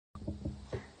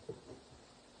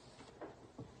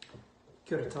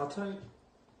Kia ora tātou.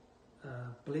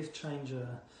 Belief Changer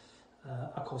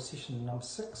Ako session number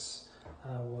 6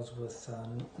 was with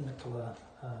Nicola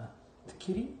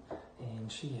Tikiri,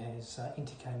 and she has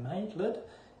NTK Made Lid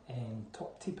and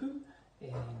Top Tipu,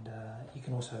 and you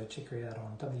can also check her out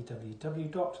on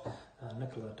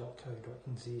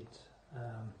www.nicola.co.nz.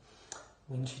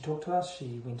 When she talked to us,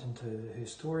 she went into her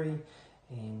story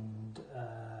and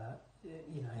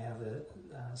how the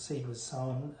seed was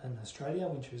sown in Australia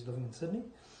when she was living in Sydney,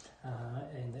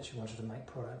 and that she wanted to make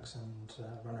products and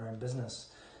run her own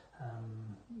business.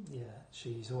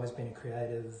 She's always been a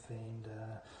creative and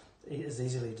is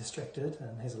easily distracted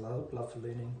and has a love for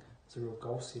learning. It's a real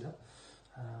goal setter.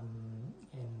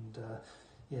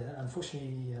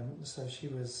 Unfortunately, so she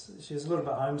was a little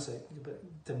bit homesick, but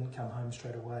didn't come home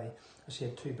straight away. She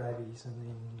had 2 babies, and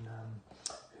then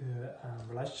her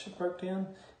relationship broke down,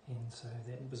 and so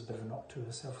that was a bit of a knock to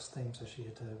her self-esteem. So she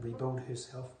had to rebuild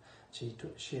herself. She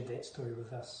shared that story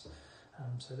with us,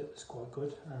 so that was quite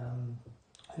good.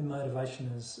 Her motivation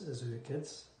is her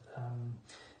kids,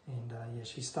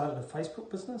 she started a Facebook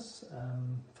business,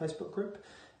 Facebook group.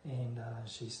 And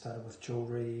she started with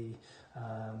jewellery,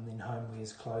 then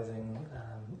homewares, clothing,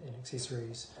 and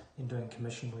accessories, and doing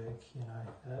commission work.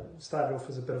 Started off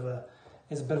as a bit of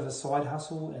a side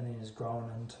hustle, and then has grown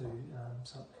into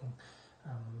something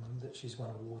that she's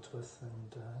won awards with,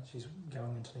 and she's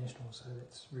going international. So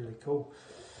that's really cool.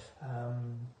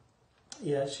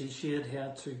 She shared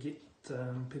how to get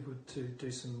people to do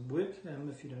some work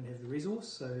if you don't have the resource.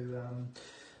 So.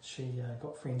 She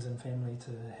got friends and family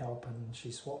to help, and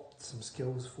she swapped some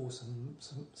skills for some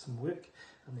work,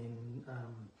 and then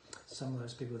some of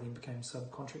those people then became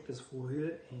subcontractors for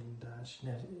her, and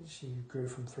she grew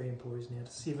from 3 employees now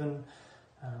to 7.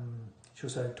 She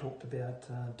also talked about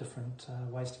different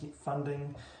ways to get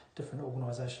funding, different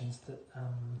organisations that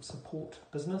support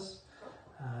business,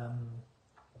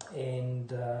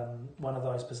 and one of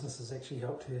those businesses actually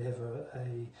helped her have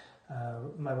a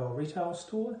mobile retail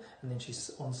store, and then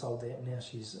she's on-sold that, and now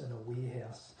she's in a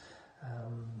warehouse.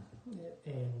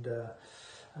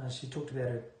 She talked about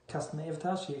her customer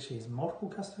avatars. She actually has multiple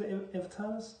customer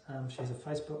avatars. She has a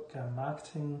Facebook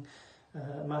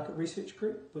market research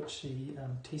group, which she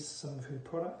tests some of her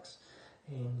products,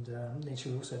 and then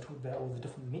she also talked about all the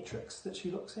different metrics that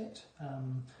she looks at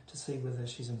to see whether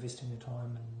she's investing her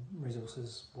time and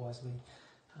resources wisely.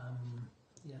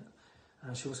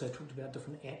 She also talked about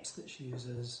different apps that she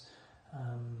uses,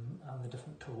 the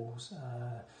different tools,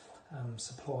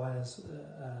 suppliers,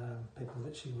 people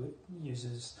that she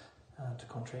uses to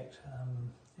contract,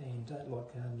 and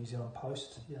like New Zealand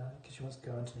Post, because she wants to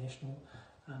go international.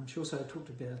 She also talked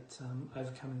about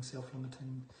overcoming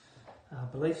self-limiting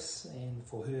beliefs, and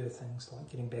for her things like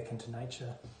getting back into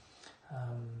nature,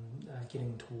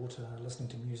 getting into water, listening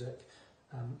to music,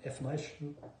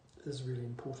 affirmation is really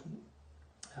important.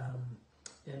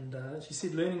 She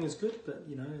said learning is good, but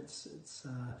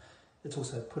it's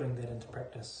also putting that into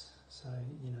practice. So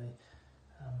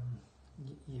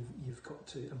you've got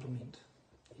to implement.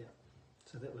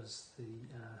 So that was the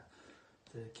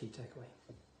key takeaway.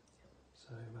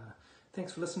 So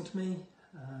thanks for listening to me,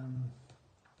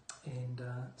 and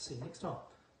see you next time.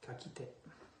 Ka kite.